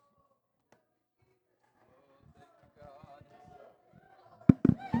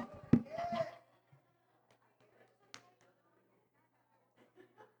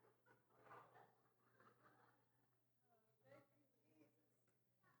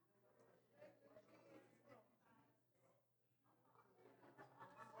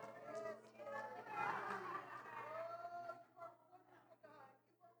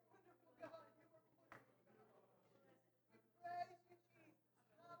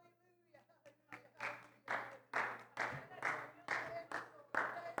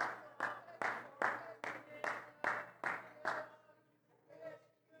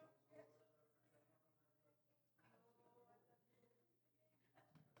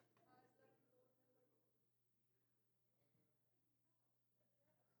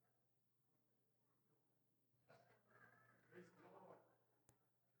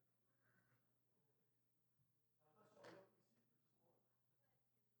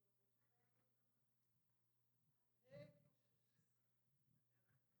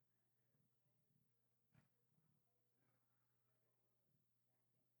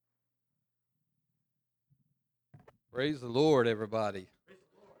Praise the Lord, everybody.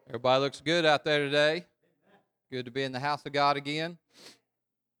 Everybody looks good out there today. Good to be in the house of God again.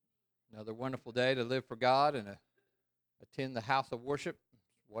 Another wonderful day to live for God and attend the house of worship.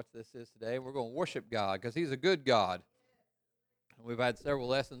 What this is today, we're going to worship God because He's a good God. We've had several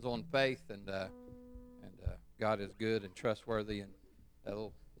lessons on faith, and God is good and trustworthy. And that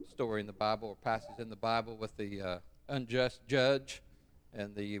little story in the Bible or passage in the Bible with the unjust judge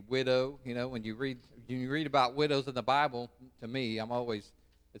and the widow. You know, when you read about widows in the Bible, to me,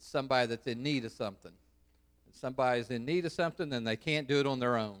 it's somebody that's in need of something. If somebody's in need of something, then they can't do it on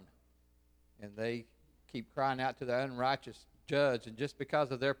their own. And they keep crying out to the unrighteous judge, and just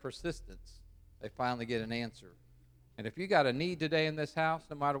because of their persistence, they finally get an answer. And if you got a need today in this house,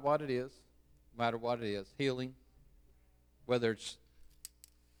 no matter what it is, healing, whether it's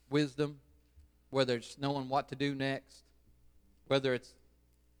wisdom, whether it's knowing what to do next, whether it's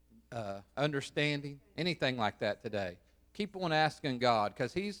understanding, anything like that today, keep on asking God,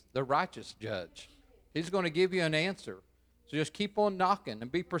 because He's the righteous judge. He's going to give you an answer. So just keep on knocking and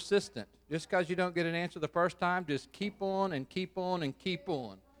be persistent. Just because you don't get an answer the first time, just keep on and keep on and keep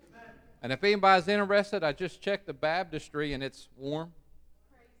on. And if anybody's interested, I just checked the baptistry, and it's warm.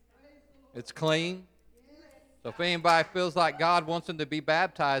 It's clean. So if anybody feels like God wants them to be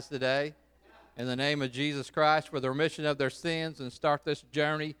baptized today, in the name of Jesus Christ, for the remission of their sins, and start this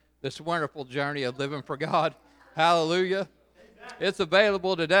journey, this wonderful journey of living for God. Hallelujah. It's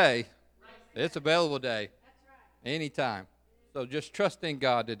available today. It's available today. Anytime. So just trust in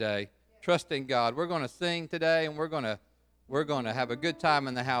God today. Trust in God. We're going to sing today, and we're going to have a good time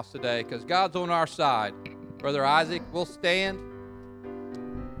in the house today because God's on our side. Brother Isaac will stand.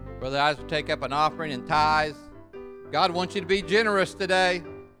 Brother Isaac will take up an offering and tithes. God wants you to be generous today.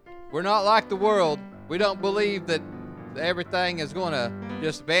 We're not like the world. We don't believe that everything is going to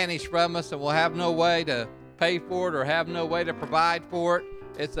just vanish from us and we'll have no way to pay for it or have no way to provide for it.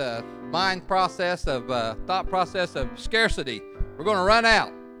 It's a thought process of scarcity. We're going to run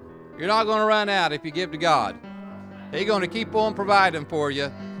out. You're not going to run out if you give to God. He's going to keep on providing for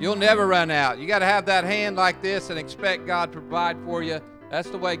you. You'll never run out. You got to have that hand like this and expect God to provide for you. That's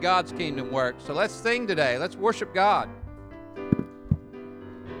the way God's kingdom works. So let's sing today. Let's worship God.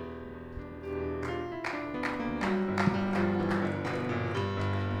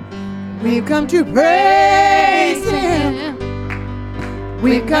 We've come to praise Him.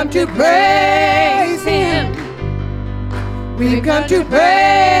 We've come to praise Him. We've come to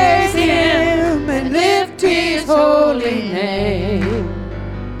praise Him and lift His holy name.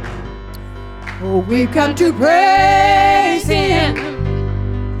 Oh, we've come to praise Him.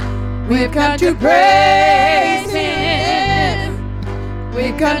 We've come to praise Him.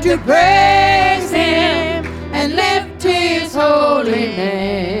 We've come to praise Him and lift His holy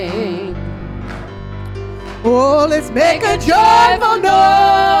name. Oh, let's make a joyful noise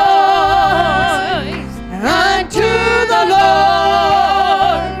unto the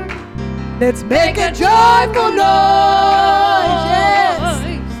Lord. Let's make a joyful noise, yes,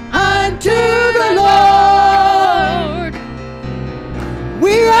 unto the Lord.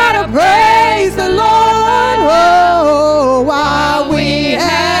 We ought to praise the Lord, oh, while we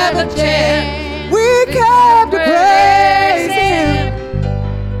have a chance. We come to praise Him.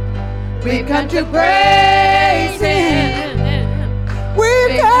 We come to praise Him.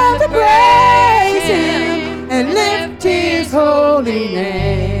 We come to praise Him and lift His holy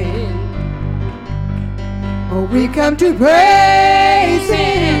name. Oh, we come to praise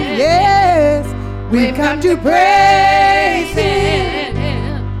Him. Yes, we come to praise Him.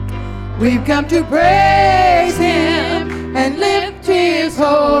 We've come to praise Him and lift His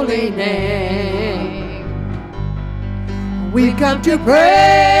holy name. We come to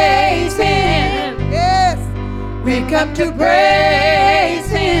praise Him. Yes. We come to praise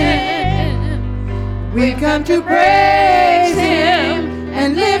Him. We come to praise Him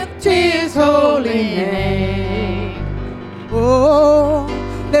and lift His holy name. Oh,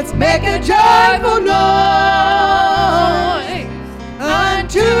 let's make a joyful noise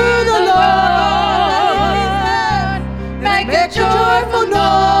unto the Lord. Make a joyful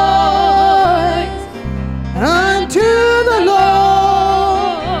noise unto the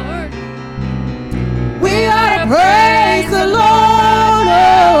Lord. We ought to praise the Lord,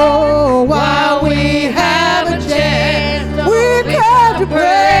 oh, while we have a chance. We come to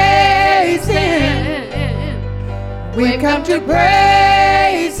praise Him. We come to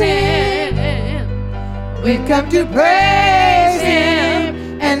praise Him. We come to praise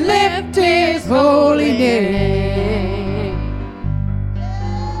Him and lift His holy name.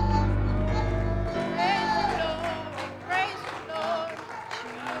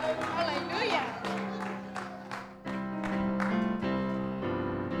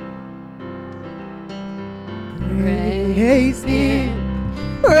 Praise Him.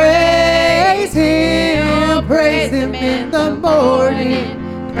 Praise Him. Praise Him in the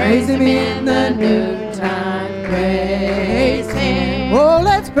morning. Praise Him in the noontime. Praise Him. Oh,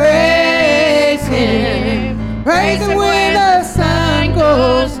 let's praise Him. Praise Him when the sun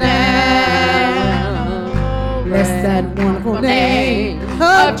goes down. Bless that wonderful name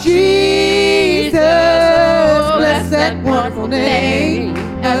of Jesus. Bless that wonderful name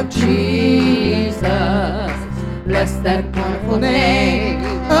of Jesus. Bless that wonderful name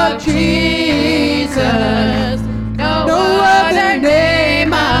of Jesus. No other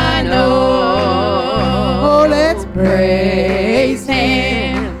name I know. Oh, let's praise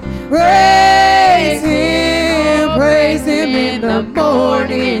Him. Praise Him. Praise Him in the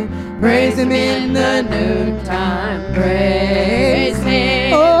morning. Praise Him in the noontime. Praise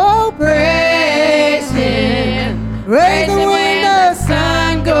Him. Oh, praise Him. Praise Him when the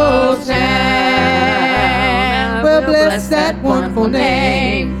sun goes down. Well, bless that wonderful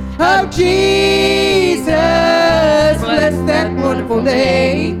name of Jesus. Bless that wonderful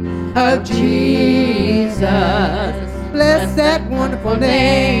name of Jesus. Bless that wonderful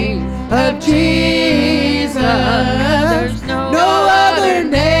name of Jesus. There's no other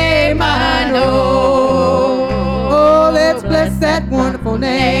name I know. Oh, let's bless that wonderful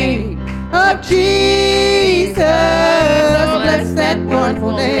name of Jesus. Bless that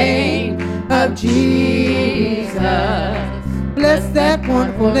wonderful name of Jesus. Bless that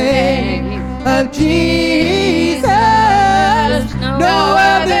wonderful name of Jesus. No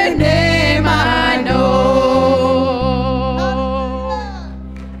other name I know.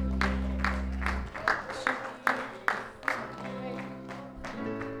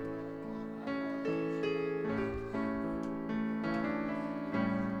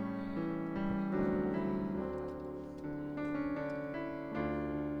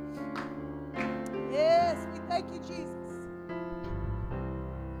 Yes, we thank you, Jesus.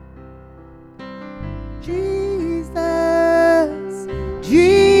 Jesus,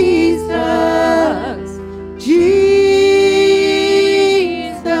 Jesus, Jesus.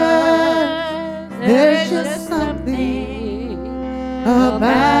 There's just something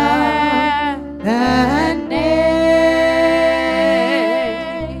about that name.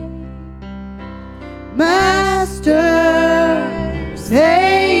 Master,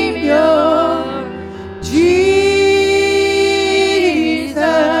 Savior, Jesus,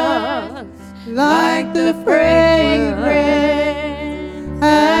 like the fragrance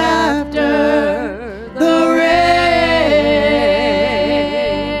after the rain.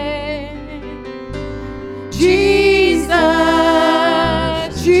 Jesus,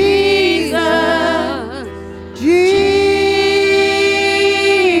 Jesus, Jesus,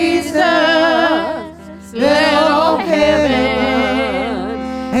 let all heaven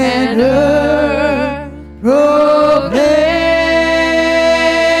and earth proclaim.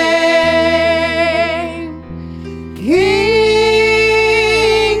 Kings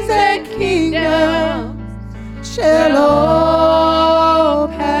and kingdoms shall all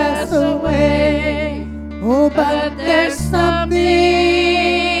pass away. Oh, but there's something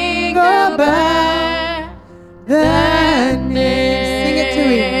about that name. Sing it to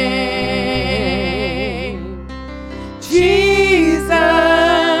him. Jesus,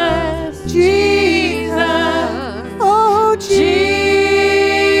 Jesus, oh Jesus,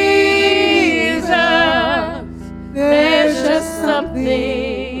 there's just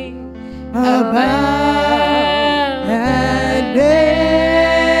something about that name.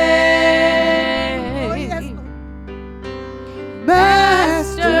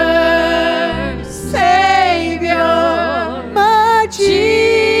 Master, Savior, my Jesus,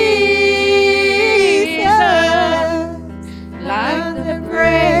 like the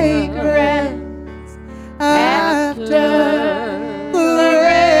fragrance after the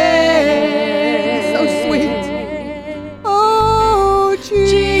rain. So sweet. Oh,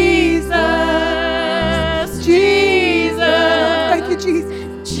 Jesus, Jesus. Thank you, Jesus.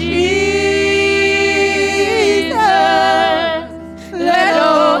 Jesus, let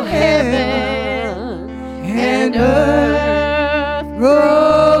all heaven and earth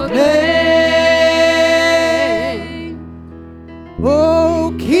proclaim.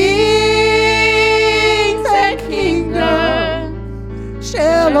 Oh, kings and kingdoms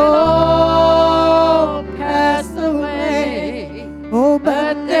shall all pass away. Oh,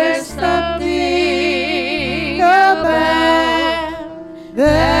 but there's something about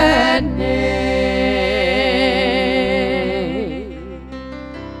that name.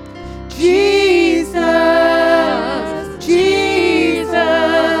 Jesus, Jesus,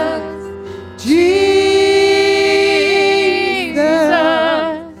 Jesus.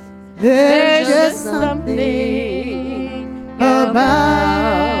 There's just there's something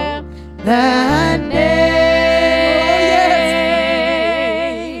about that name.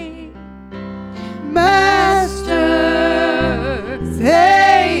 Master,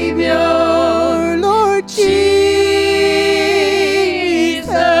 Savior, Lord Jesus,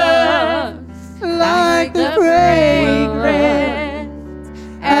 like the fragrance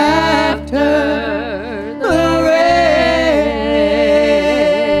after the rain.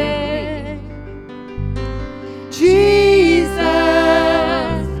 Jesus,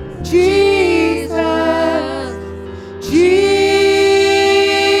 Jesus, Jesus,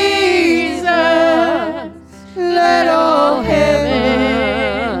 let all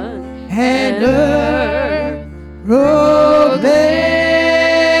heaven and earth proclaim.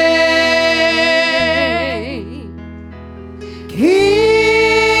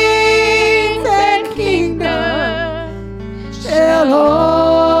 Kings and kingdoms shall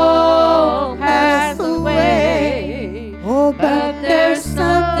all pass away. Oh, but there's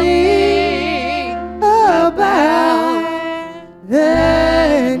something about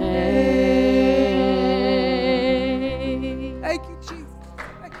that name. Thank you, Jesus.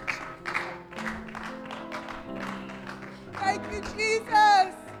 Thank you,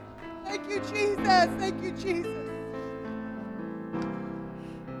 Jesus. Thank you, Jesus. Thank you, Jesus.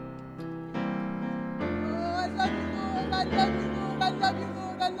 Oh, I love you, Lord. I love you, Lord. I love you,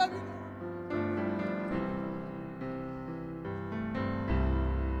 Lord. I love you, Lord.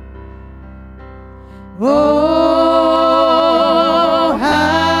 Oh,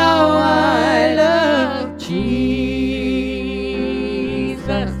 how I love Jesus.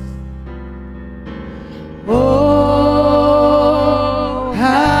 Oh,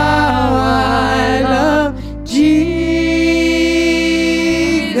 how I love Jesus.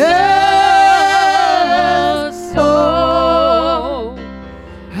 Oh,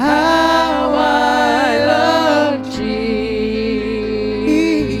 how I love Jesus.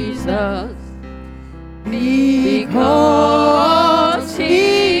 Because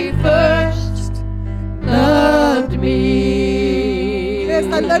he first loved me. Yes,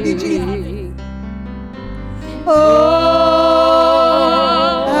 I love you, Jesus. Oh,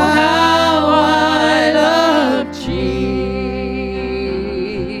 how I love Jesus.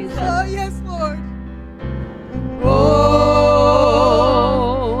 Oh, yes, Lord. Oh,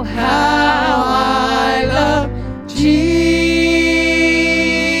 how I love Jesus.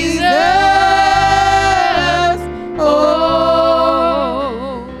 Oh,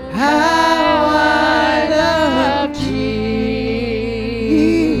 how I love Jesus.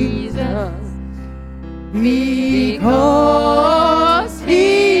 Because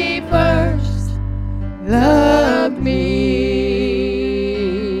he first loved me.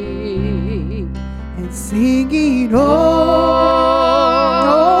 And singing, oh,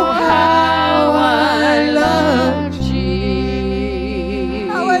 how I love Jesus.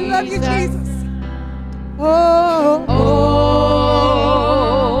 How I love you, Jesus. Oh, oh,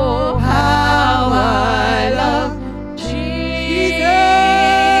 how I love Jesus.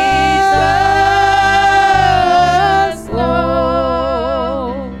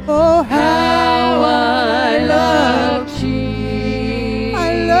 Oh, how I love Jesus. I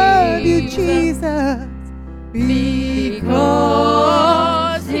love you, Jesus. Because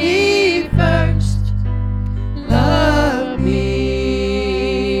he first loved me.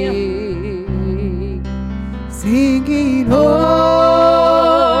 Singing, oh,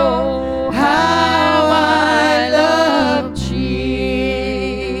 how I love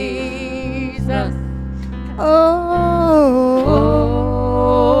Jesus. Oh,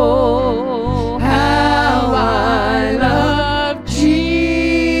 how I love Jesus.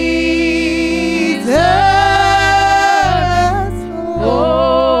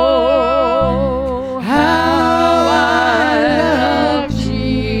 Oh, how I love Jesus.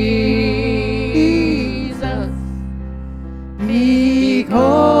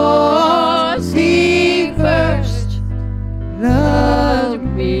 Because he first loved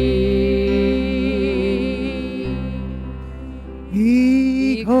me.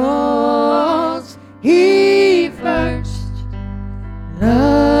 Because he first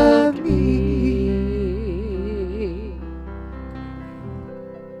loved me.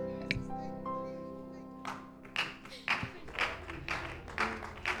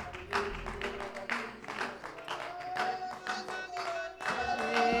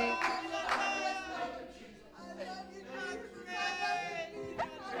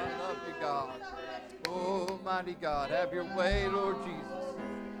 I love you, God. Oh, mighty God, have your way, Lord Jesus.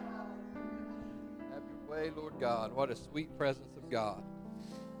 Have your way, Lord God. What a sweet presence of God.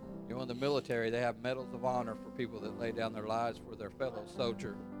 You know, in the military, they have medals of honor for people that lay down their lives for their fellow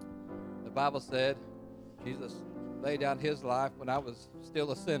soldier. The The Bible said Jesus laid down his life when I was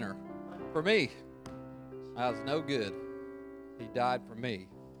still a sinner. For me, I was no good. He died for me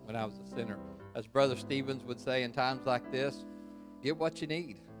when I was a sinner. As Brother Stevens would say in times like this, get what you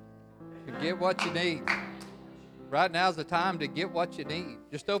need. Get what you need. Right now is the time to get what you need.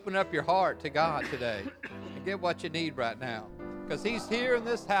 Just open up your heart to God today and get what you need right now. Because he's here in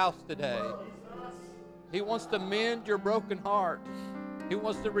this house today. He wants to mend your broken heart. He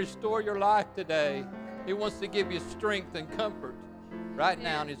wants to restore your life today. He wants to give you strength and comfort right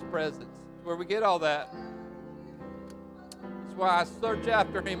now in his presence. It's where we get all that. It's why I search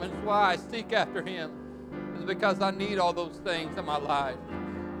after him. It's why I seek after him. It's because I need all those things in my life.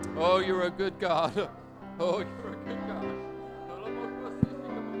 Oh, you're a good God. Oh, you're a good God.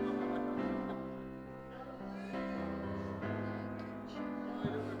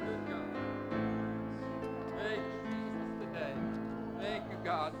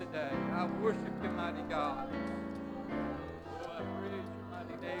 God, today. I worship you, mighty God. Oh, I praise your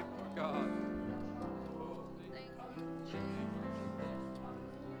mighty name, Lord God. Oh, thank you.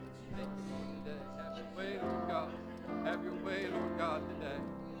 Thank you, Lord, today. Have your way, Lord God. Have your way, Lord God, today.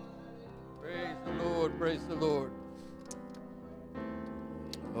 Praise the Lord, praise the Lord.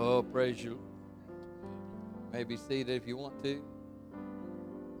 Oh, praise you. You may be seated if you want to.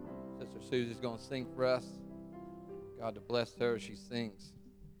 Sister Susie's going to sing for us. God to bless her as she sings.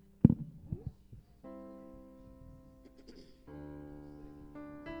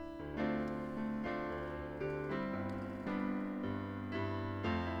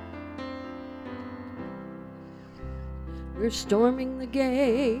 We're storming the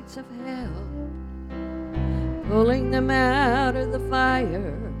gates of hell, pulling them out of the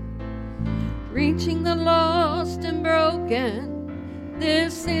fire, reaching the lost and broken.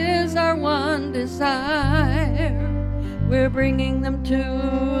 This is our one desire. We're bringing them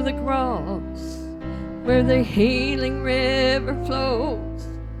to the cross, where the healing river flows.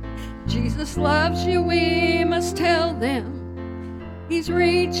 Jesus loves you, we must tell them. He's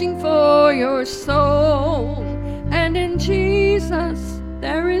reaching for your soul. And in Jesus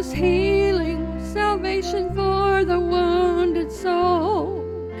there is healing, salvation for the wounded soul.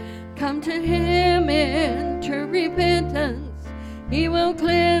 Come to him in true repentance. He will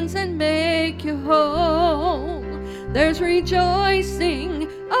cleanse and make you whole. There's rejoicing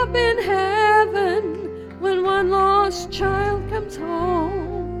up in heaven when one lost child comes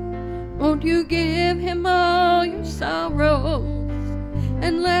home. Won't you give him all your sorrows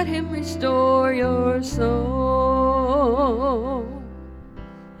and let him restore your soul?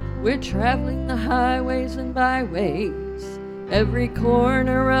 We're traveling the highways and byways, every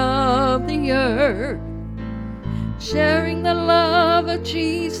corner of the earth, sharing the love of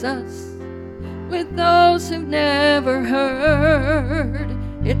Jesus with those who've never heard.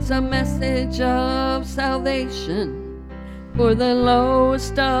 It's a message of salvation for the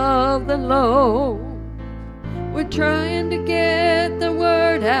lowest of the low. We're trying to get the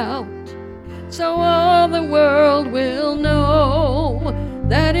word out so all the world will know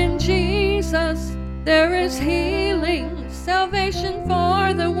that in Jesus there is healing, salvation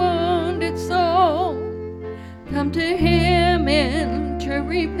for the wounded soul. Come to him in true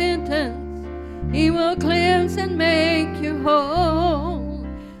repentance. He will cleanse and make you whole.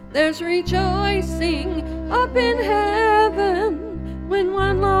 There's rejoicing up in heaven when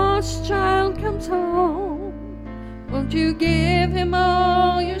one lost child comes home. Won't you give him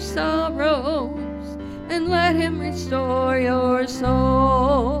all your sorrows and let him restore your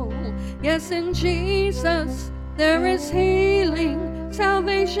soul? Yes, in Jesus there is healing,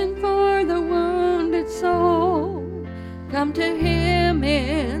 salvation for the wounded soul. Come to him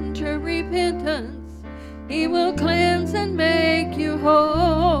in true repentance. He will cleanse and make you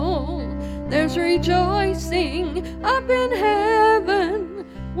whole. There's rejoicing up in heaven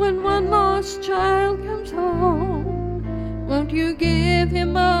when one lost child comes home. Won't you give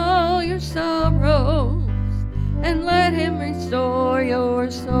him all your sorrows and let him restore your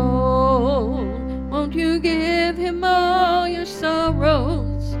soul? Won't you give him all your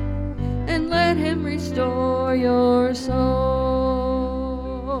sorrows and let him restore your soul?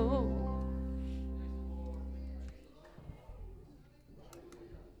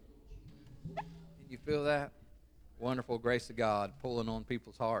 Can you feel that? Wonderful grace of God pulling on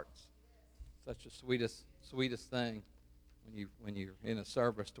people's hearts. Such the sweetest thing when you're in a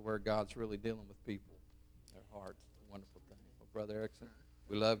service to where God's really dealing with people, their hearts. It's a wonderful thing. Well, Brother Erickson,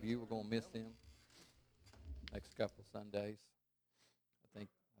 we love you. We're going to miss him next couple Sundays. I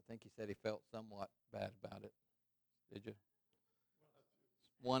think he said he felt somewhat bad about it. Did you?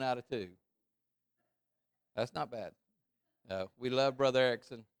 1 out of 2. That's not bad. No, we love Brother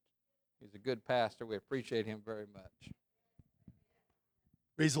Erickson. He's a good pastor. We appreciate him very much.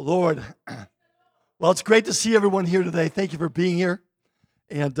 Praise the Lord. Well, it's great to see everyone here today. Thank you for being here.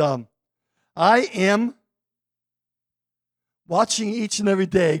 And I am watching each and every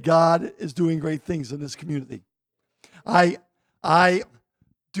day. God is doing great things in this community. I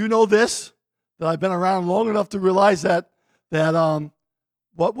do know this, that I've been around long enough to realize that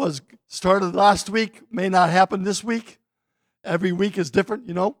what was started last week may not happen this week. Every week is different,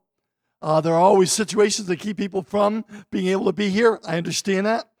 you know. There are always situations that keep people from being able to be here. I understand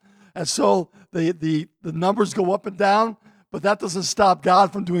that. And so the numbers go up and down, but that doesn't stop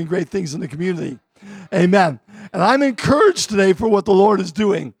God from doing great things in the community. Amen. And I'm encouraged today for what the Lord is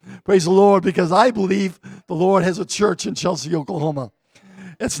doing. Praise the Lord, because I believe the Lord has a church in Chelsea, Oklahoma.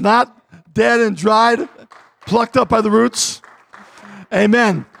 It's not dead and dried, plucked up by the roots.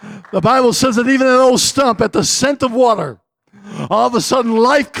 Amen. The Bible says that even an old stump at the scent of water, all of a sudden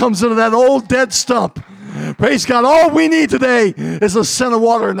life comes into that old dead stump. Praise God. All we need today is a scent of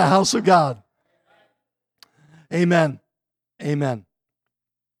water in the house of God. Amen. Amen.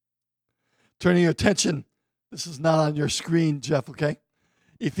 Turning your attention, this is not on your screen, Jeff, okay?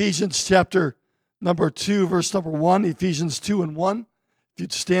 Ephesians chapter number 2, verse number 1, Ephesians 2 and 1. If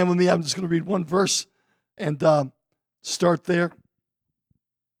you'd stand with me, I'm just going to read one verse and start there.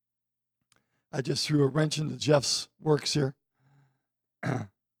 I just threw a wrench into Jeff's works here.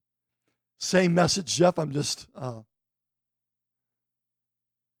 Same message, Jeff. I'm just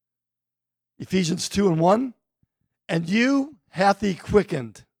Ephesians 2 and 1. And you hath he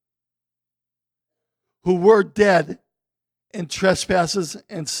quickened, who were dead in trespasses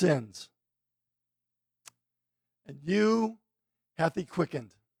and sins. And you hath he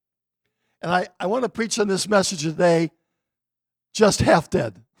quickened. And I want to preach on this message today, just half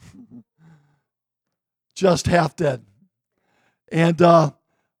dead. Just half dead. And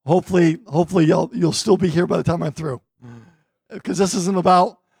hopefully you'll still be here by the time I'm through. Because this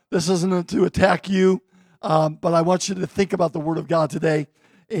isn't to attack you, but I want you to think about the Word of God today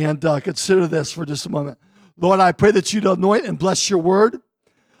and consider this for just a moment. Lord, I pray that you'd anoint and bless your Word.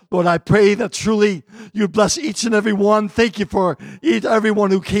 Lord, I pray that truly you'd bless each and every one. Thank you for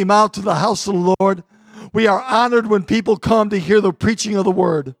everyone who came out to the house of the Lord. We are honored when people come to hear the preaching of the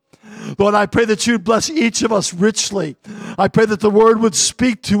Word. Lord, I pray that you'd bless each of us richly. I pray that the Word would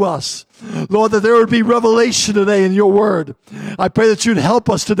speak to us. Lord, that there would be revelation today in your Word. I pray that you'd help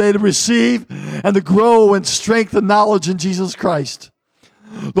us today to receive and to grow in strength and knowledge in Jesus Christ.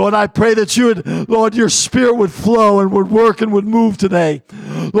 Lord, I pray that your Spirit would flow and would work and would move today.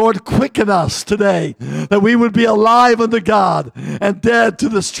 Lord, quicken us today, that we would be alive unto God and dead to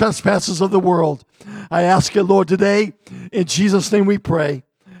the trespasses of the world. I ask you, Lord, today, in Jesus' name we pray.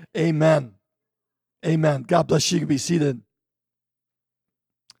 Amen. Amen. God bless you. You can be seated.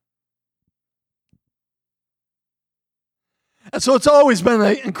 And so it's always been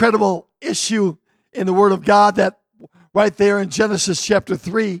an incredible issue in the Word of God that right there in Genesis chapter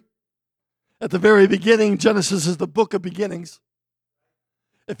 3, at the very beginning, Genesis is the book of beginnings.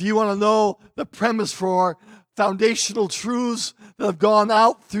 If you want to know the premise for foundational truths that have gone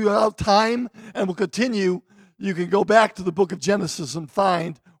out throughout time and will continue, you can go back to the book of Genesis and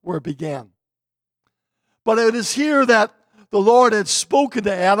find where it began. But it is here that the Lord had spoken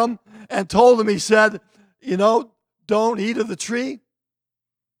to Adam and told him, he said, don't eat of the tree.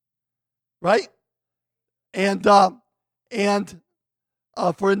 Right? And for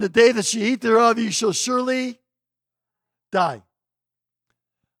in the day that you eat thereof, you shall surely die.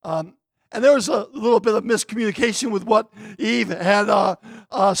 And there was a little bit of miscommunication with what Eve had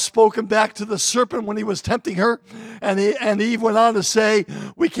spoken back to the serpent when he was tempting her. And Eve went on to say,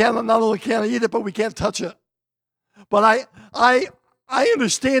 we can't, not only can't eat it, but we can't touch it. But I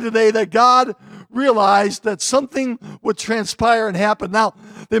understand today that God realized that something would transpire and happen. Now,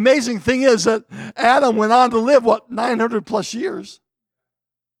 the amazing thing is that Adam went on to live, 900 plus years.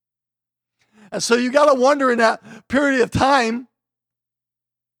 And so you got to wonder in that period of time,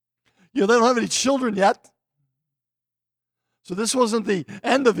 they don't have any children yet. So this wasn't the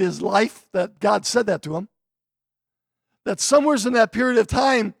end of his life that God said that to him. That somewhere in that period of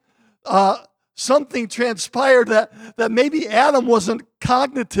time, something transpired that maybe Adam wasn't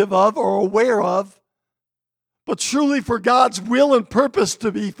cognitive of or aware of, but truly for God's will and purpose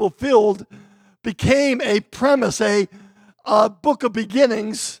to be fulfilled became a premise, a book of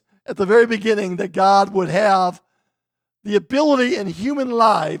beginnings at the very beginning, that God would have the ability in human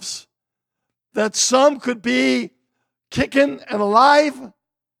lives that some could be kicking and alive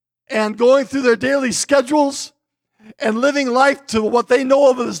and going through their daily schedules and living life to what they know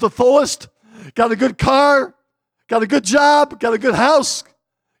of as the fullest. Got a good car, got a good job, got a good house,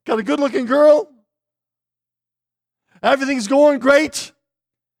 got a good-looking girl, everything's going great,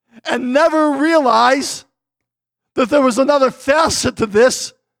 and never realize that there was another facet to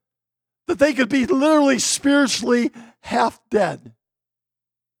this, that they could be literally spiritually half dead.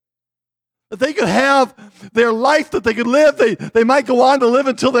 That they could have their life that they could live. They might go on to live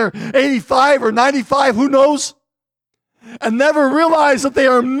until they're 85 or 95, who knows? And never realize that they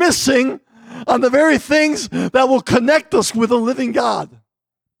are missing on the very things that will connect us with a living God.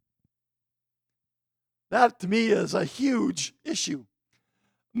 That, to me, is a huge issue.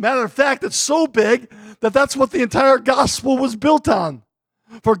 Matter of fact, it's so big that that's what the entire gospel was built on.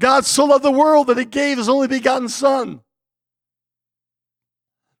 For God so loved the world that he gave his only begotten Son,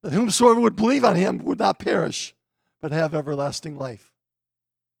 that whomsoever would believe on him would not perish, but have everlasting life.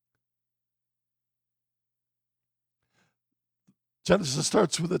 Genesis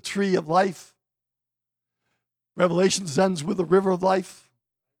starts with a tree of life. Revelation ends with a river of life.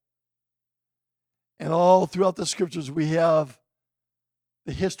 And all throughout the scriptures, we have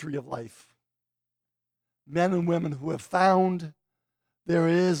the history of life. Men and women who have found there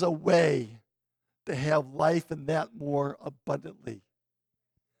is a way to have life and that more abundantly.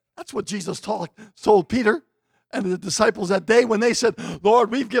 That's what Jesus told Peter and the disciples that day when they said,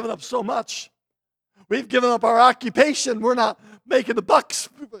 Lord, we've given up so much. We've given up our occupation. We're not making the bucks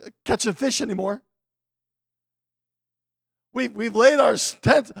catching fish anymore. We've laid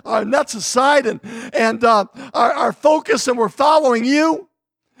our nets aside and our focus, and we're following you.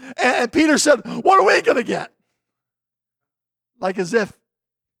 And Peter said, what are we going to get? Like as if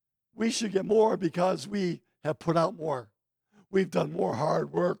we should get more because we have put out more. We've done more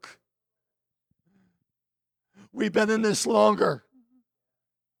hard work. We've been in this longer.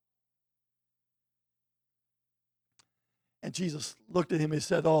 And Jesus looked at him and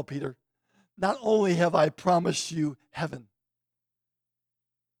said, oh, Peter, not only have I promised you heaven,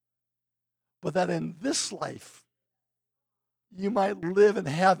 but that in this life, you might live and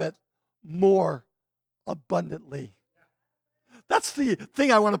have it more abundantly. That's the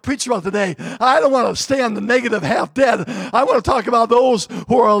thing I want to preach about today. I don't want to stay on the negative half dead. I want to talk about those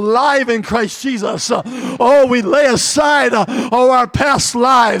who are alive in Christ Jesus. We lay aside our past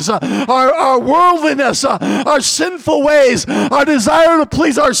lives, our worldliness, our sinful ways, our desire to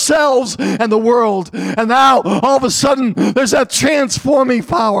please ourselves and the world. And now, all of a sudden, there's that transforming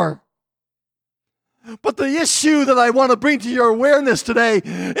power. But the issue that I want to bring to your awareness today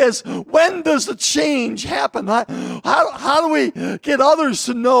is, when does the change happen? How do we get others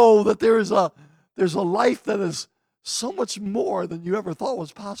to know that there's a life that is so much more than you ever thought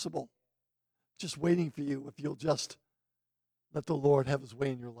was possible, just waiting for you if you'll just let the Lord have his way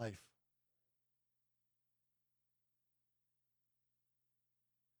in your life?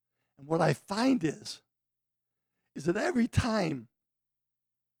 And what I find is that every time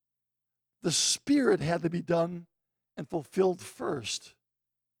the Spirit had to be done and fulfilled first,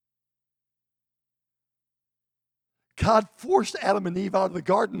 God forced Adam and Eve out of the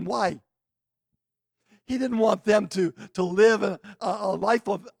garden. Why? He didn't want them to live a life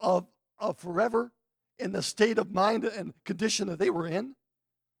of forever in the state of mind and condition that they were in.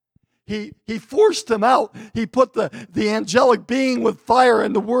 He forced them out. He put the angelic being with fire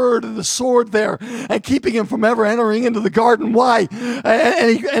and the word and the sword there, and keeping him from ever entering into the garden. Why?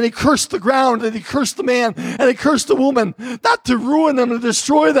 And he cursed the ground, and he cursed the man, and he cursed the woman, not to ruin them and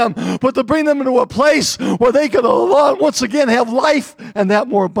destroy them, but to bring them into a place where they could once again have life, and that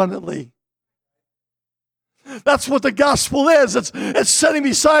more abundantly. That's what the gospel is. It's sitting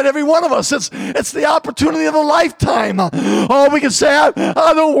beside every one of us. It's the opportunity of a lifetime. Oh, we can say,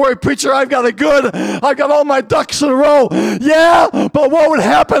 don't worry, preacher, I've got all my ducks in a row. Yeah, but what would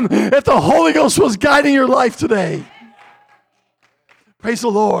happen if the Holy Ghost was guiding your life today? Praise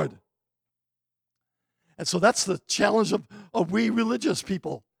the Lord. And so that's the challenge of we religious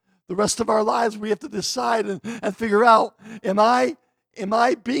people. The rest of our lives, we have to decide and figure out, am I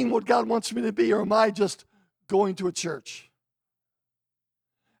being what God wants me to be, or am I just going to a church?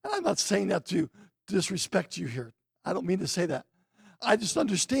 And I'm not saying that to disrespect you here. I don't mean to say that. I just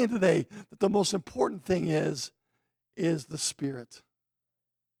understand today that the most important thing is the Spirit.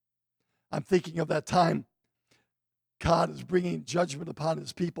 I'm thinking of that time God is bringing judgment upon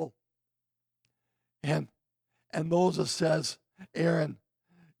his people. And Moses says, Aaron,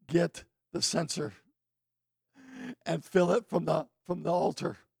 get the censer and fill it from the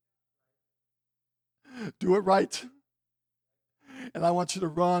altar. Do it right. And I want you to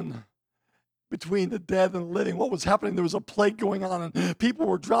run between the dead and the living. What was happening? There was a plague going on, and people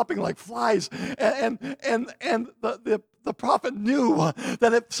were dropping like flies. And the prophet knew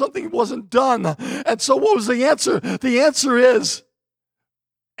that if something wasn't done. And so what was the answer? The answer is,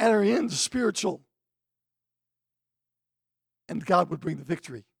 enter into spiritual, and God would bring the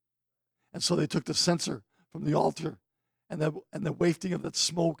victory. And so they took the censer from the altar, and the wafting of that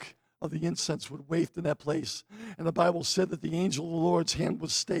smoke of the incense would waft in that place. And the Bible said that the angel of the Lord's hand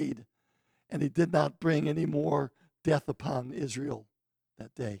was stayed, and he did not bring any more death upon Israel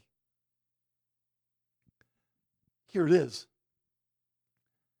that day. Here it is.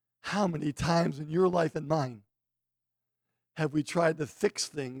 How many times in your life and mine have we tried to fix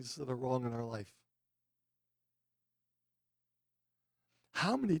things that are wrong in our life?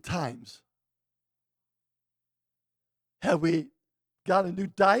 How many times have we got a new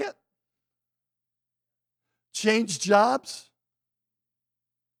diet, changed jobs,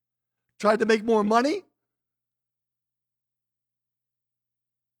 tried to make more money?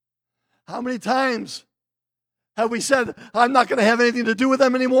 How many times have we said, I'm not going to have anything to do with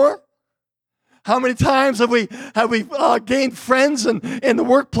them anymore? How many times have we gained friends in the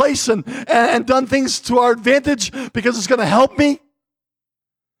workplace and done things to our advantage because it's going to help me?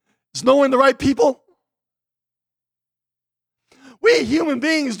 It's knowing the right people. We human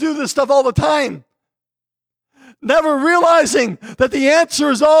beings do this stuff all the time, never realizing that the answer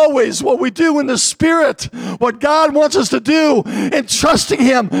is always what we do in the Spirit, what God wants us to do in trusting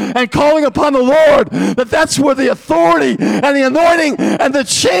Him and calling upon the Lord, that's where the authority and the anointing and the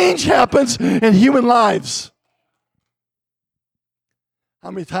change happens in human lives.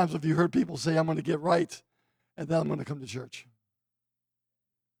 How many times have you heard people say, I'm going to get right, and then I'm going to come to church?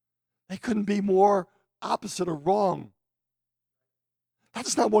 They couldn't be more opposite or wrong.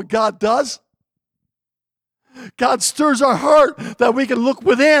 That's not what God does. God stirs our heart that we can look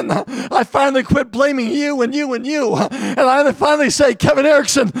within. I finally quit blaming you and you and you. And I finally say, Kevin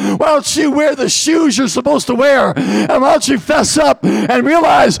Erickson, why don't you wear the shoes you're supposed to wear? And why don't you fess up and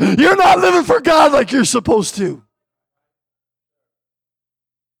realize you're not living for God like you're supposed to?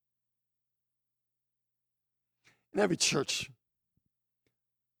 In every church,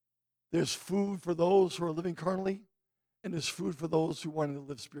 there's food for those who are living carnally, and there's food for those who want to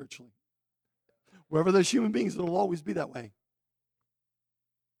live spiritually. Wherever there's human beings, it'll always be that way.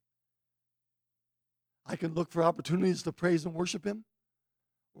 I can look for opportunities to praise and worship Him,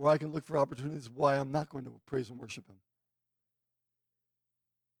 or I can look for opportunities why I'm not going to praise and worship Him.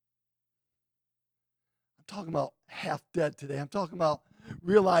 I'm talking about half dead today. I'm talking about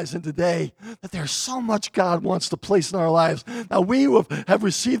realizing today that there's so much God wants to place in our lives. Now, we who have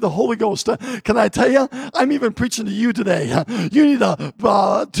received the Holy Ghost, can I tell you, I'm even preaching to you today. You need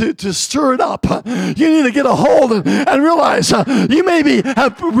to stir it up. You need to get a hold and realize you maybe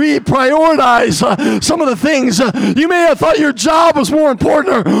have reprioritized some of the things. You may have thought your job was more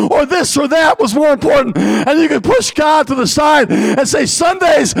important or this or that was more important, and you can push God to the side and say,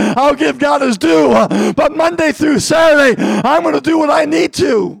 Sundays, I'll give God His due, but Monday through Saturday, I'm going to do what I need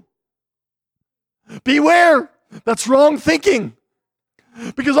to. Beware. That's wrong thinking.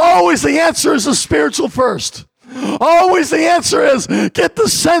 Because always the answer is the spiritual first. Always the answer is get the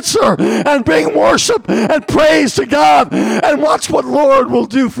censer and bring worship and praise to God and watch what Lord will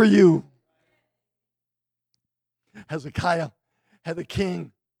do for you. Hezekiah had the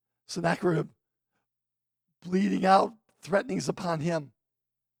king Sennacherib bleeding out threatenings upon him.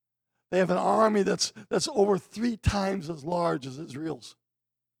 They have an army that's over 3 times as large as Israel's.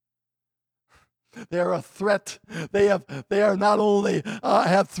 They are a threat. They are not only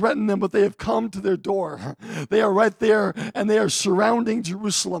have threatened them, but they have come to their door. They are right there, and they are surrounding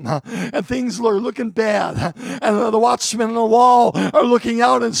Jerusalem, and things are looking bad. And the watchmen on the wall are looking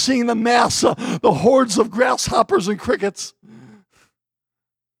out and seeing the mass, the hordes of grasshoppers and crickets.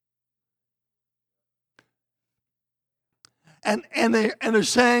 And they're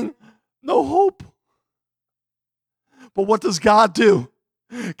saying, no hope. But what does God do?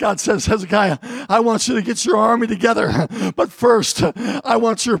 God says, Hezekiah, I want you to get your army together. But first, I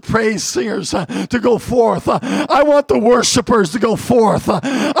want your praise singers to go forth. I want the worshipers to go forth.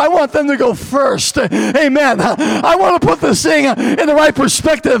 I want them to go first. Amen. I want to put this thing in the right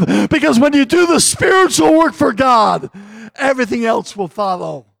perspective, because when you do the spiritual work for God, everything else will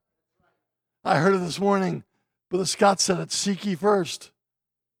follow. I heard it this morning. Brother Scott said it, seek ye first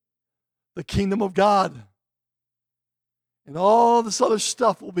the kingdom of God, and all this other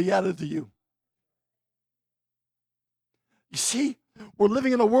stuff will be added to you. You see, we're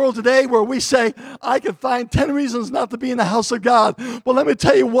living in a world today where we say, I can find 10 reasons not to be in the house of God. But let me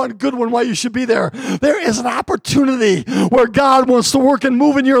tell you one good one why you should be there. There is an opportunity where God wants to work and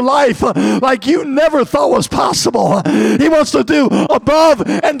move in your life like you never thought was possible. He wants to do above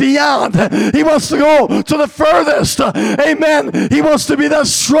and beyond. He wants to go to the furthest. Amen. He wants to be that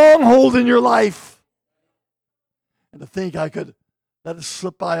stronghold in your life. And to think I could let it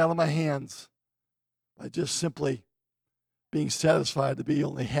slip by out of my hands by just simply being satisfied to be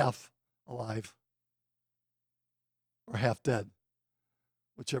only half alive or half dead,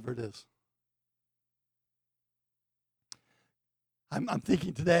 whichever it is. I'm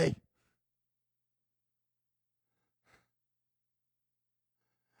thinking today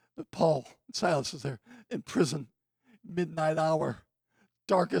that Paul and Silas is there in prison, midnight hour,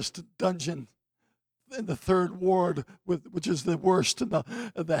 darkest dungeon in the third ward, which is the worst in the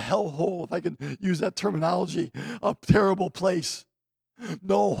hellhole, if I can use that terminology, a terrible place.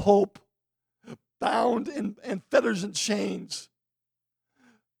 No hope, bound in fetters and chains,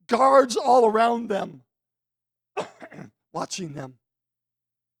 guards all around them, watching them.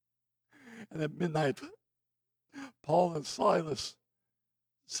 And at midnight, Paul and Silas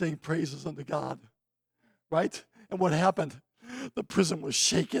sang praises unto God, right? And what happened? The prison was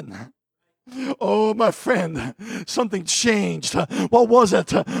shaken. Oh, my friend, something changed. What was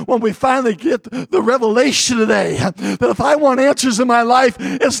it? When we finally get the revelation today that if I want answers in my life,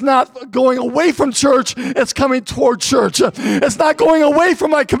 it's not going away from church, it's coming toward church. It's not going away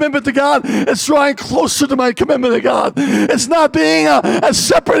from my commitment to God, it's drawing closer to my commitment to God. It's not being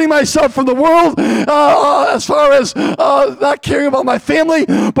separating myself from the world as far as not caring about my family,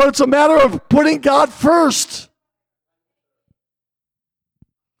 but it's a matter of putting God first.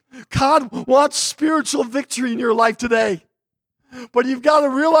 God wants spiritual victory in your life today. But you've got to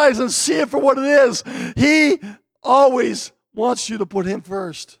realize and see it for what it is. He always wants you to put him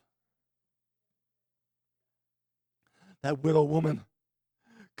first. That widow woman,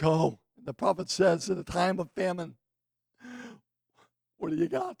 go. The prophet says, in a time of famine, what do you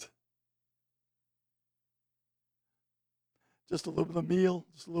got? Just a little bit of meal,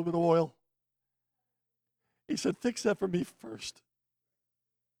 just a little bit of oil. He said, fix that for me first.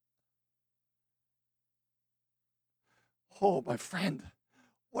 Oh, my friend,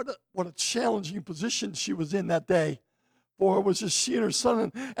 what a challenging position she was in that day. For it was just she and her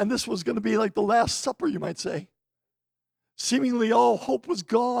son, and this was going to be like the Last Supper, you might say. Seemingly all hope was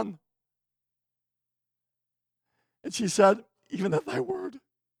gone. And she said, even at thy word.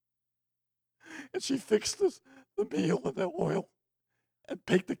 And she fixed the meal and the oil and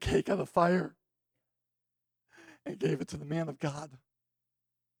baked the cake on the fire and gave it to the man of God.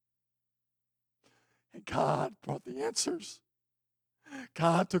 And God brought the answers.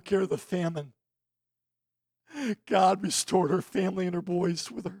 God took care of the famine. God restored her family and her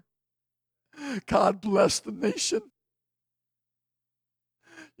boys with her. God blessed the nation.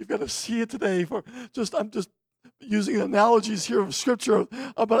 You've got to see it today. I'm just using analogies here of Scripture,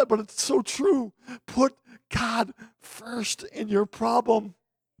 but it's so true. Put God first in your problem.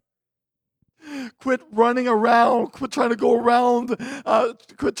 Quit running around. Quit trying to go around.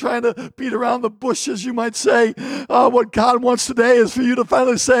 Quit trying to beat around the bushes, you might say. What God wants today is for you to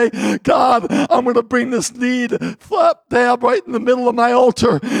finally say, God, I'm going to bring this need flap dab right in the middle of my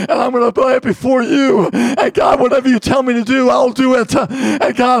altar, and I'm going to lay it before you. And God, whatever you tell me to do, I'll do it.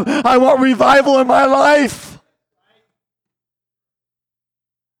 And God, I want revival in my life.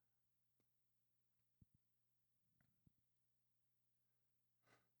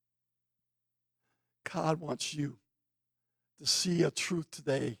 God wants you to see a truth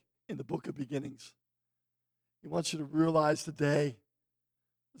today in the book of beginnings. He wants you to realize today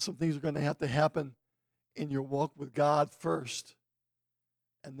that some things are going to have to happen in your walk with God first,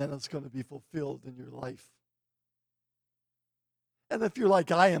 and then it's going to be fulfilled in your life. And if you're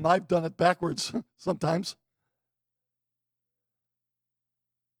like I am, I've done it backwards sometimes.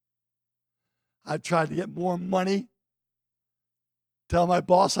 I've tried to get more money, tell my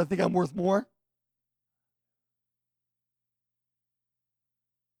boss I think I'm worth more.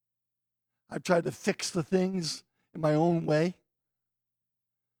 I've tried to fix the things in my own way.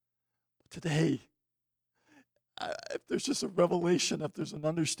 Today, if there's just a revelation, if there's an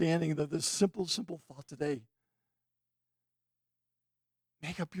understanding that this simple thought today,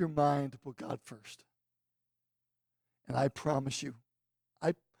 make up your mind to put God first. And I promise you,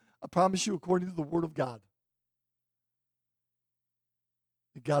 I promise you according to the Word of God,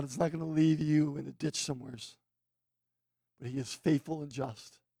 that God is not going to leave you in a ditch somewhere, but He is faithful and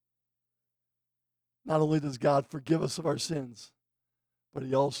just. Not only does God forgive us of our sins, but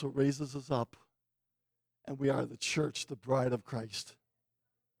He also raises us up, and we are the church, the bride of Christ.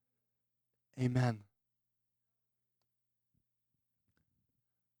 Amen.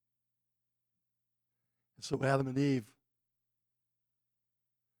 And so Adam and Eve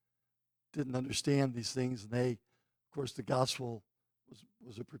didn't understand these things, and they, of course, the gospel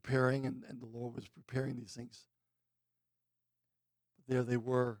was preparing, and the Lord was preparing these things. But there they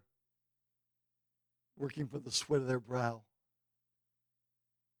were, working for the sweat of their brow,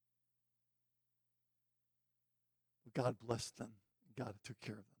 But God blessed them. God took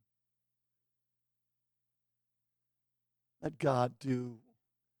care of them. Let God do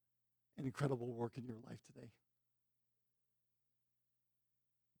an incredible work in your life today.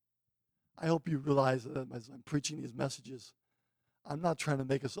 I hope you realize that as I'm preaching these messages, I'm not trying to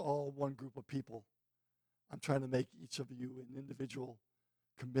make us all one group of people. I'm trying to make each of you an individual,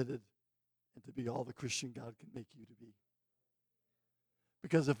 committed, and to be all the Christian God can make you to be.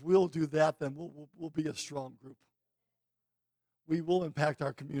 Because if we'll do that, then we'll be a strong group. We will impact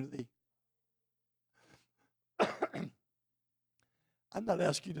our community. I'm not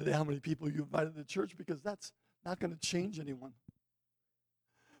asking you today how many people you invited to church, because that's not going to change anyone.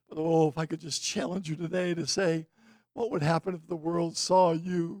 But oh, if I could just challenge you today to say, what would happen if the world saw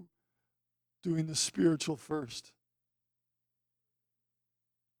you doing the spiritual first?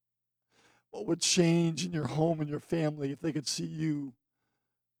 What would change in your home and your family if they could see you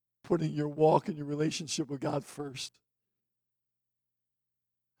putting your walk and your relationship with God first?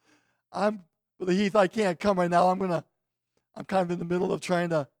 Brother Heath, I can't come right now. I'm kind of in the middle of trying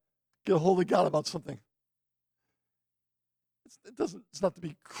to get a hold of God about something. It's not to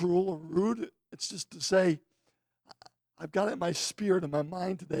be cruel or rude. It's just to say, I've got it in my spirit and my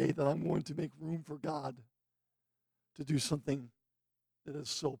mind today that I'm going to make room for God to do something that is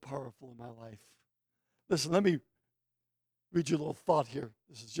so powerful in my life. Listen, let me read you a little thought here.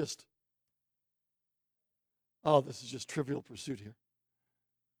 This is just Trivial Pursuit here.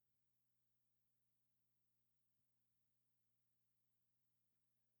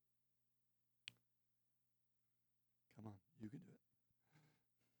 Come on, you can do it.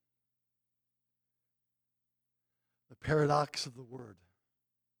 The paradox of the word.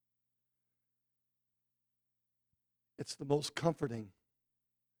 It's the most comforting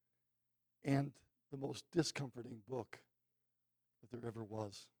and the most discomforting book that there ever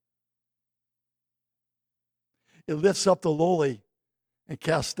was. It lifts up the lowly and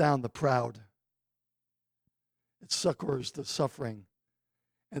casts down the proud. It succors the suffering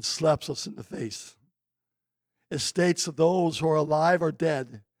and slaps us in the face. It states that those who are alive are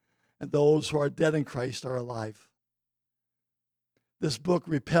dead, and those who are dead in Christ are alive. This book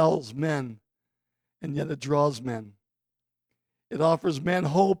repels men, and yet it draws men. It offers men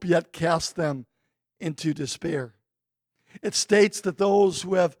hope, yet casts them into despair. It states that those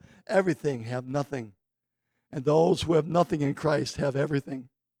who have everything have nothing, and those who have nothing in Christ have everything.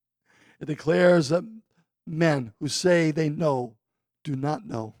 It declares that men who say they know do not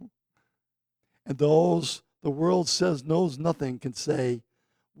know. And those the world says knows nothing can say,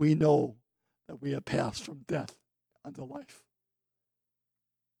 we know that we have passed from death unto life.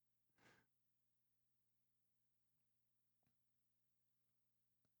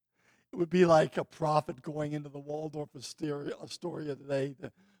 It would be like a prophet going into the Waldorf Astoria today,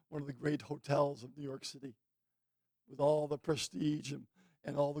 one of the great hotels of New York City, with all the prestige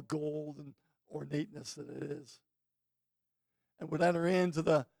and all the gold and ornateness that it is, and would enter into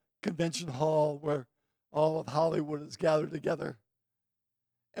the convention hall where all of Hollywood is gathered together,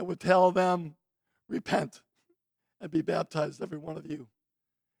 and would tell them, repent and be baptized, every one of you.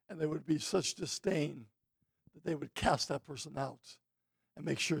 And there would be such disdain that they would cast that person out and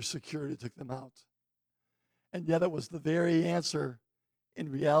make sure security took them out. And yet it was the very answer in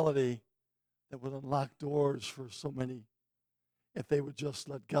reality that would unlock doors for so many if they would just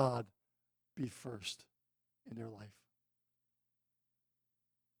let God be first in their life.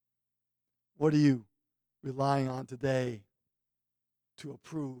 What are you relying on today to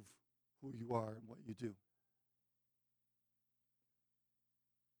approve who you are and what you do?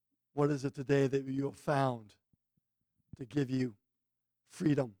 What is it today that you have found to give you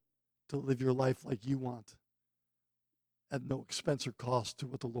freedom to live your life like you want at no expense or cost to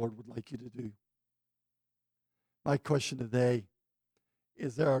what the Lord would like you to do? My question today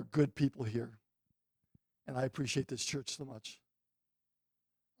is, there are good people here, and I appreciate this church so much.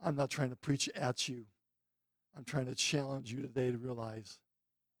 I'm not trying to preach at you. I'm trying to challenge you today to realize,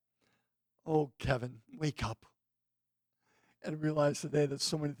 oh, Kevin, wake up and realize today that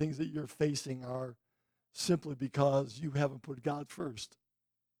so many things that you're facing are simply because you haven't put God first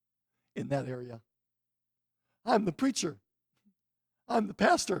in that area. I'm the preacher. I'm the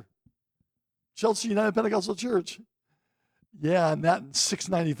pastor. Chelsea United Pentecostal Church. Yeah, and that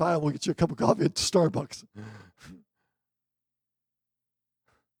 $6.95 will get you a cup of coffee at Starbucks.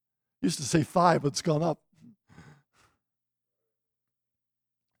 Used to say $5, but it's gone up.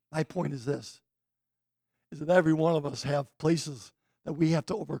 My point is this, is that every one of us have places that we have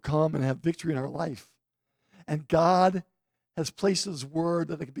to overcome and have victory in our life. And God has placed His word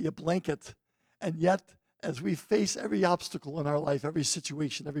that it can be a blanket. And yet, as we face every obstacle in our life, every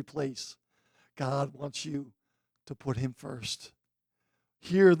situation, every place, God wants you to put him first.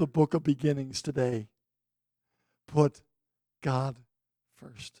 Hear the book of beginnings today. Put God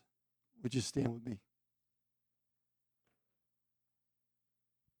first. Would you stand with me?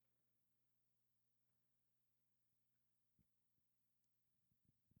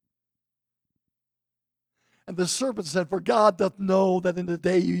 And the serpent said, for God doth know that in the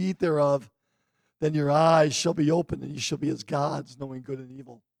day you eat thereof, then your eyes shall be opened, and you shall be as gods, knowing good and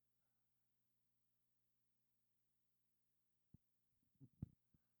evil.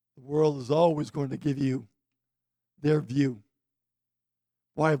 The world is always going to give you their view.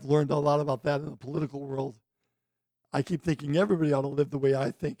 Well, I've learned a lot about that in the political world. I keep thinking everybody ought to live the way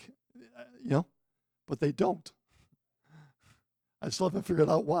I think, but they don't. I still haven't figured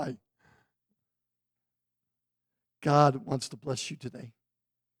out why. God wants to bless you today.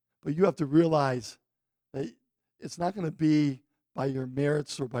 But you have to realize that it's not going to be by your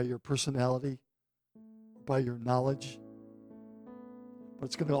merits or by your personality or by your knowledge. But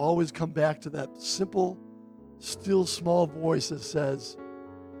it's going to always come back to that simple, still small voice that says,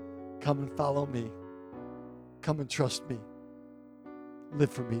 come and follow me. Come and trust me.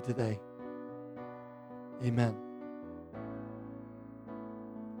 Live for me today. Amen.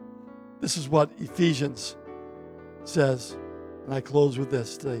 This is what Ephesians says, and I close with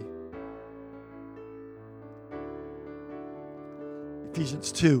this today.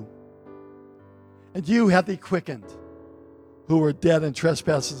 Ephesians 2. And you hath he quickened, who were dead in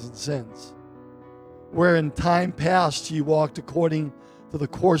trespasses and sins, where in time past ye walked according to the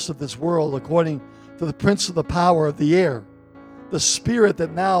course of this world, according to the prince of the power of the air, the spirit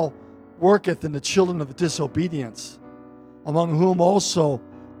that now worketh in the children of disobedience, among whom also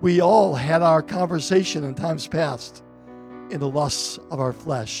we all had our conversation in times past, in the lusts of our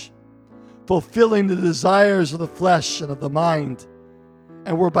flesh, fulfilling the desires of the flesh and of the mind,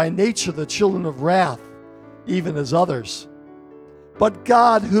 and were by nature the children of wrath, even as others. But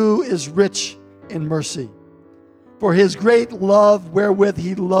God, who is rich in mercy, for his great love wherewith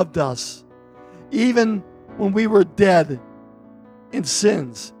he loved us, even when we were dead in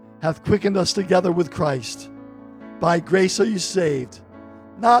sins, hath quickened us together with Christ. By grace are you saved,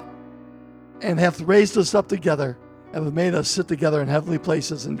 and hath raised us up together, and hath made us sit together in heavenly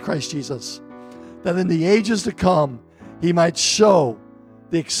places in Christ Jesus, that in the ages to come he might show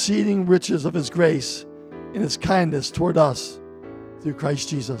the exceeding riches of his grace in his kindness toward us through Christ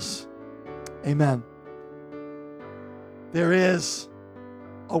Jesus. Amen. There is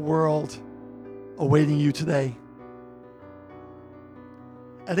a world awaiting you today.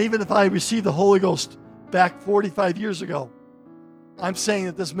 And even if I received the Holy Ghost back 45 years ago, I'm saying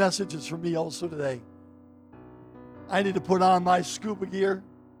that this message is for me also today. I need to put on my scuba gear,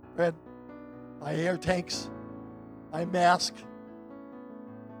 my air tanks, my mask.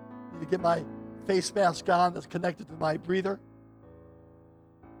 I need to get my face mask on that's connected to my breather.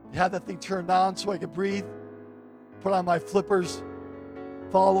 Have that thing turned on so I can breathe. Put on my flippers.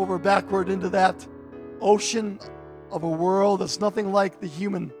 Fall over backward into that ocean of a world that's nothing like the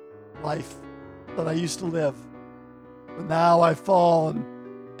human life that I used to live. But now I fall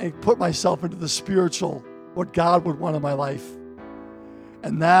and put myself into the spiritual, what God would want in my life.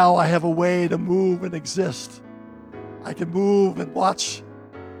 And now I have a way to move and exist. I can move and watch.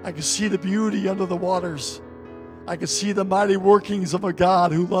 I can see the beauty under the waters. I can see the mighty workings of a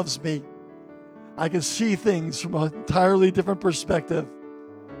God who loves me. I can see things from an entirely different perspective.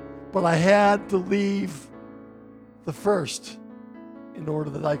 But I had to leave the first in order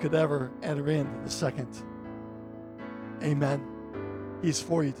that I could ever enter into the second. Amen. He's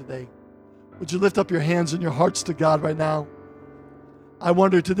for you today. Would you lift up your hands and your hearts to God right now? I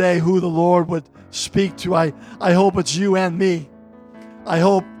wonder today who the Lord would speak to. I hope it's you and me. I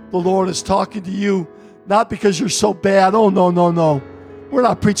hope the Lord is talking to you, not because you're so bad. Oh, no. We're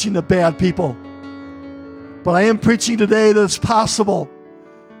not preaching to bad people. But I am preaching today that it's possible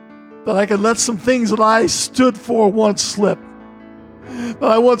that I can let some things that I stood for once slip. That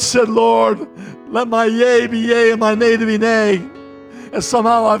I once said, Lord, let my yea be yea and my nay to be nay. And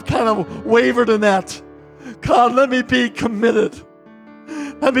somehow I've kind of wavered in that. God, let me be committed.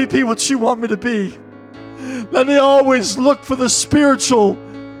 Let me be what you want me to be. Let me always look for the spiritual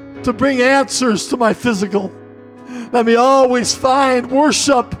to bring answers to my physical. Let me always find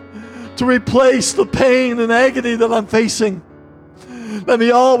worship to replace the pain and agony that I'm facing. Let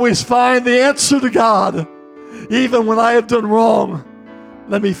me always find the answer to God, even when I have done wrong.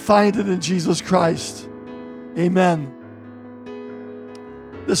 Let me find it in Jesus Christ. Amen.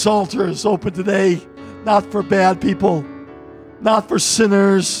 This altar is open today, not for bad people, not for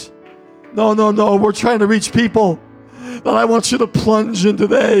sinners. No. We're trying to reach people that I want you to plunge in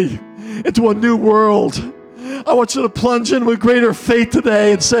today into a new world. I want you to plunge in with greater faith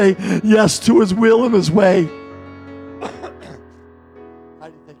today and say yes to His will and His way.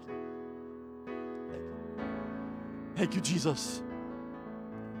 Heidi, thank you. Thank you, Jesus.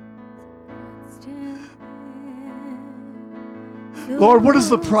 Lord, what is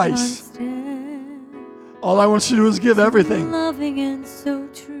the price? All I want you to do is give everything.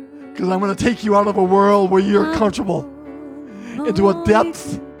 Because I'm going to take you out of a world where you're comfortable into a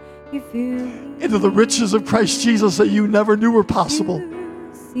depth, into the riches of Christ Jesus that you never knew were possible.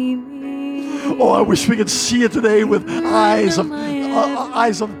 Oh, I wish we could see it today with eyes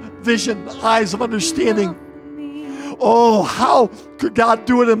of vision, eyes of understanding. Oh, how could God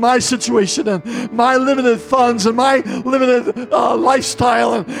do it in my situation and my limited funds and my limited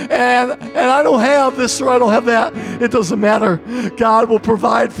lifestyle and I don't have this or I don't have that. It doesn't matter. God will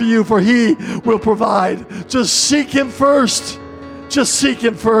provide for you, for He will provide. Just seek Him first. Just seek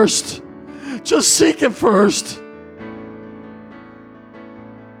Him first. Just seek Him first.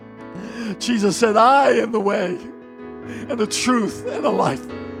 Jesus said, I am the way and the truth and the life.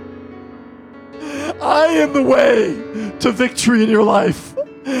 I am the way to victory in your life.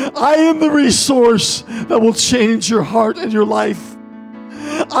 I am the resource that will change your heart and your life.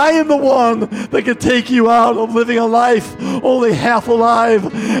 I am the one that can take you out of living a life only half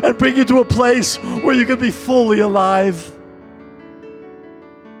alive and bring you to a place where you can be fully alive.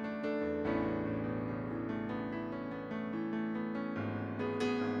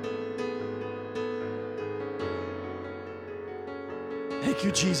 Thank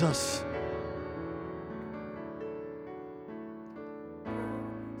you, Jesus.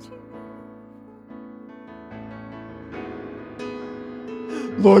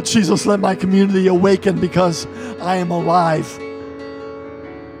 Lord Jesus, let my community awaken because I am alive.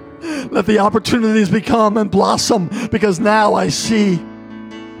 Let the opportunities become and blossom because now I see.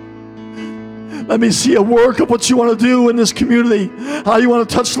 Let me see a work of what you want to do in this community, how you want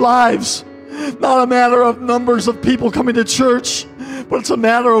to touch lives. Not a matter of numbers of people coming to church, but it's a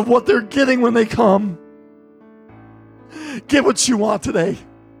matter of what they're getting when they come. Get what you want today.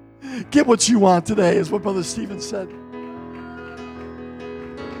 Get what you want today is what Brother Stephen said.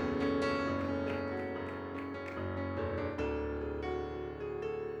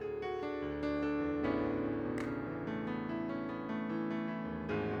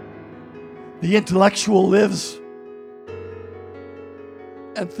 The intellectual lives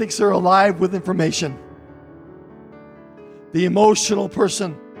and thinks they're alive with information. The emotional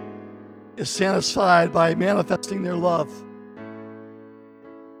person is satisfied by manifesting their love.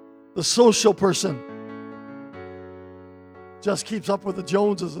 The social person just keeps up with the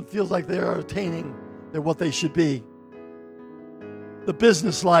Joneses and feels like they are attaining what they should be. The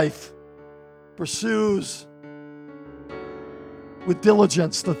business life pursues with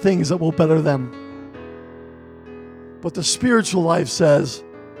diligence the things that will better them. But the spiritual life says,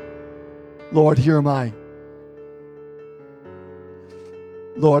 Lord, here am I.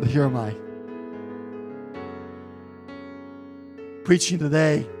 Lord, here am I. Preaching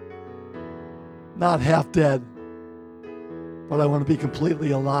today, not half dead, but I want to be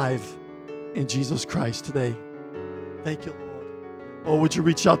completely alive in Jesus Christ today. Thank you, Lord. Oh, would you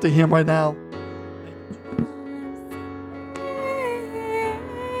reach out to Him right now?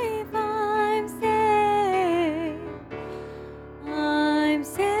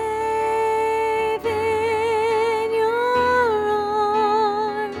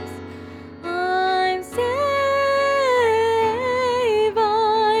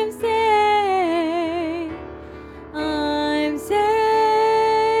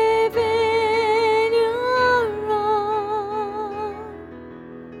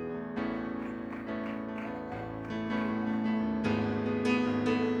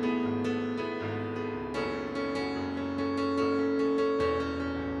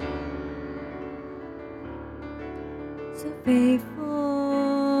 So faithful,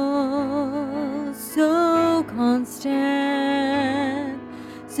 so constant,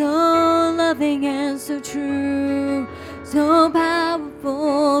 so loving and so true, so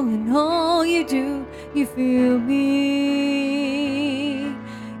powerful in all you do. You feel me,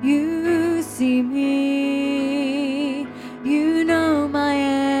 you see me, you know my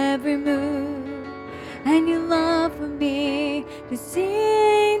every move, and you love for me to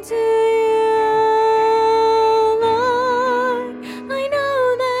sing to you.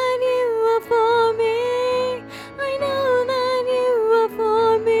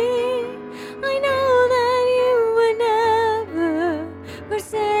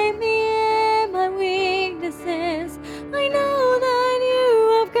 I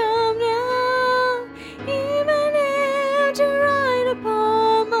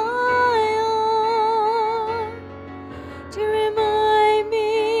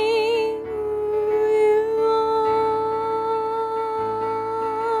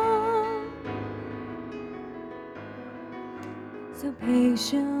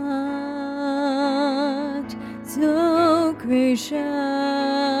patient, so gracious,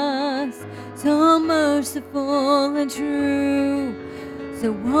 so merciful and true,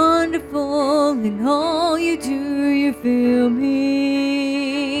 so wonderful in all you do. You feel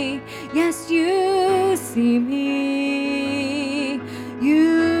me, yes, you see me,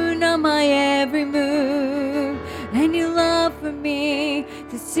 you know my every move, and you love for me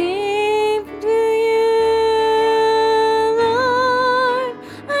to sing to you.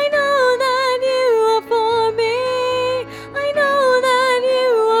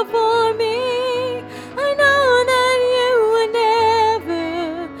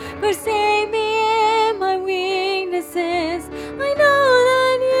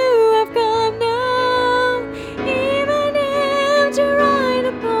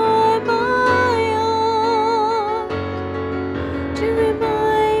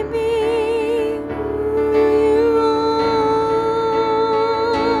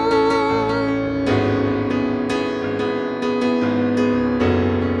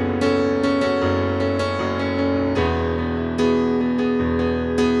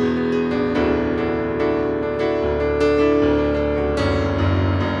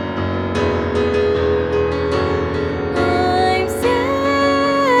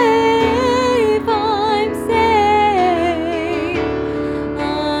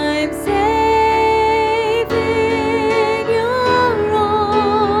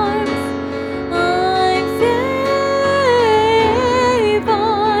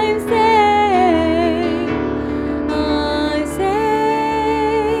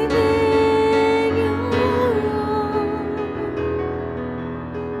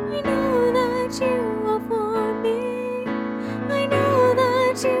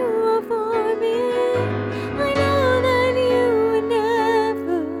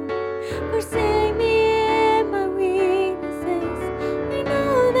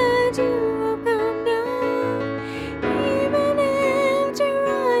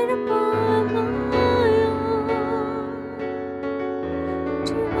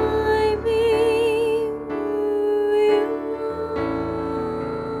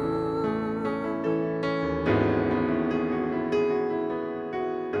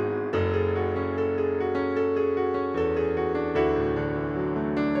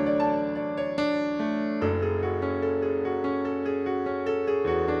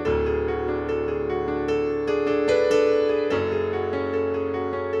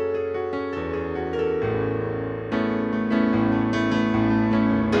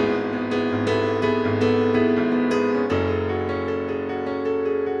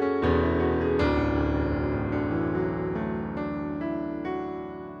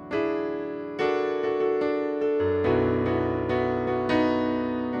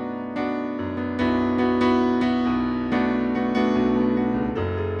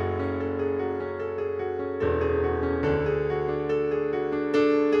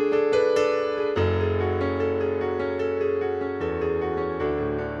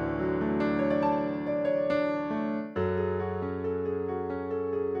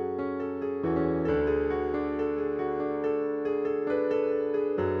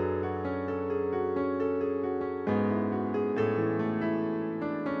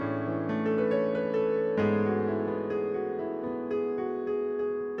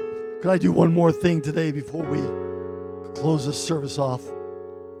 Could I do one more thing today before we close this service off?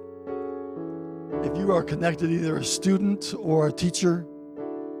 If you are connected, either a student or a teacher,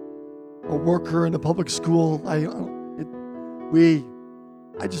 a worker in a public school, I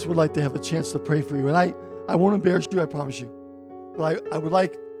just would like to have a chance to pray for you. And I won't embarrass you, I promise you. But I would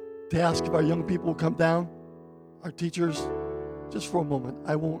like to ask if our young people will come down, our teachers, just for a moment.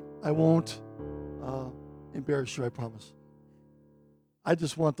 I won't embarrass you, I promise. I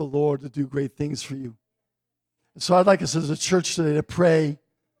just want the Lord to do great things for you. And so I'd like us as a church today to pray,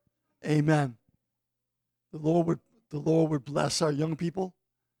 amen. The Lord would bless our young people.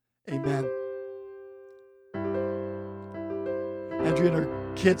 Amen. Andrea and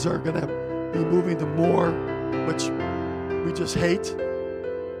her kids are going to be moving to Moore, which we just hate.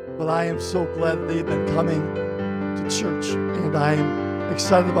 But I am so glad that they've been coming to church. And I am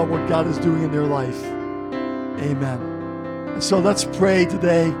excited about what God is doing in their life. Amen. And so let's pray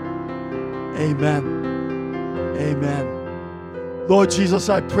today. Amen. Amen. Lord Jesus,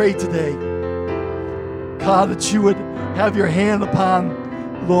 I pray today, God, that you would have your hand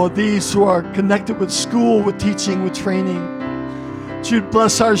upon, Lord, these who are connected with school, with teaching, with training. That you'd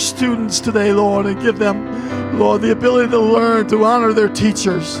bless our students today, Lord, and give them, Lord, the ability to learn, to honor their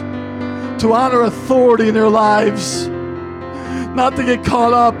teachers, to honor authority in their lives, not to get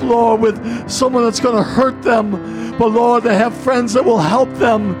caught up, Lord, with someone that's going to hurt them, but Lord, to have friends that will help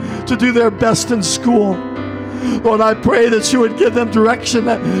them to do their best in school. Lord, I pray that you would give them direction,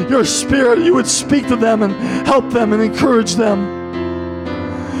 that your Spirit, you would speak to them and help them and encourage them.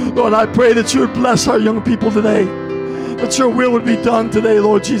 Lord, I pray that you would bless our young people today, that your will would be done today,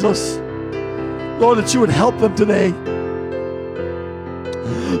 Lord Jesus. Lord, that you would help them today.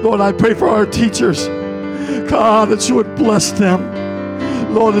 Lord, I pray for our teachers, God, that you would bless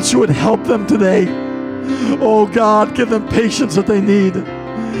them. Lord, that you would help them today. Oh, God, give them patience that they need.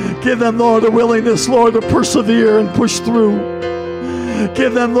 Give them, Lord, the willingness, Lord, to persevere and push through.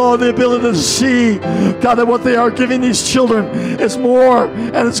 Give them, Lord, the ability to see, God, that what they are giving these children is more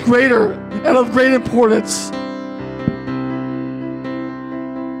and it's greater and of great importance.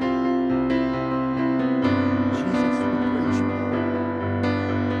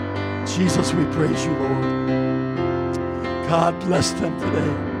 Jesus, we praise you, Lord. God, bless them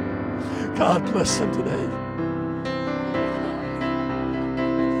today. God, bless them today.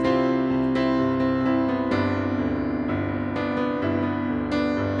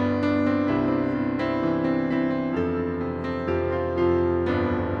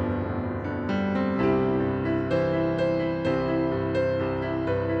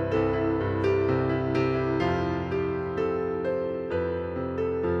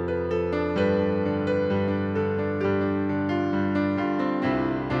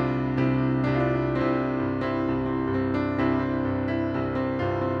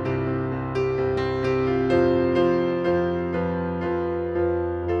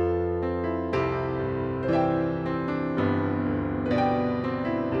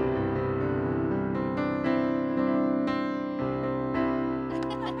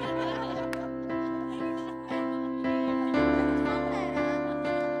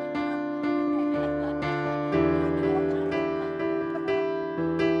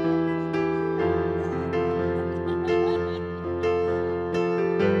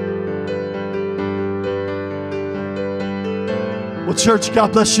 Well, church,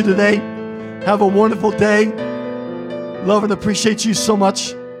 God bless you today. Have a wonderful day. Love and appreciate you so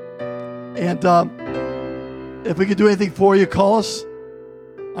much. And if we can do anything for you, call us.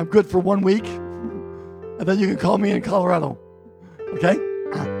 I'm good for 1 week. And then you can call me in Colorado. Okay?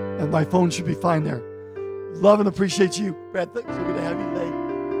 And my phone should be fine there. Love and appreciate you. Brad, so good to have you today.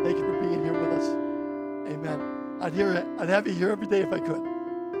 Thank you for being here with us. Amen. I'd have you here every day if I could.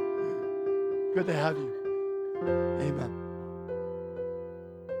 Good to have you. Amen.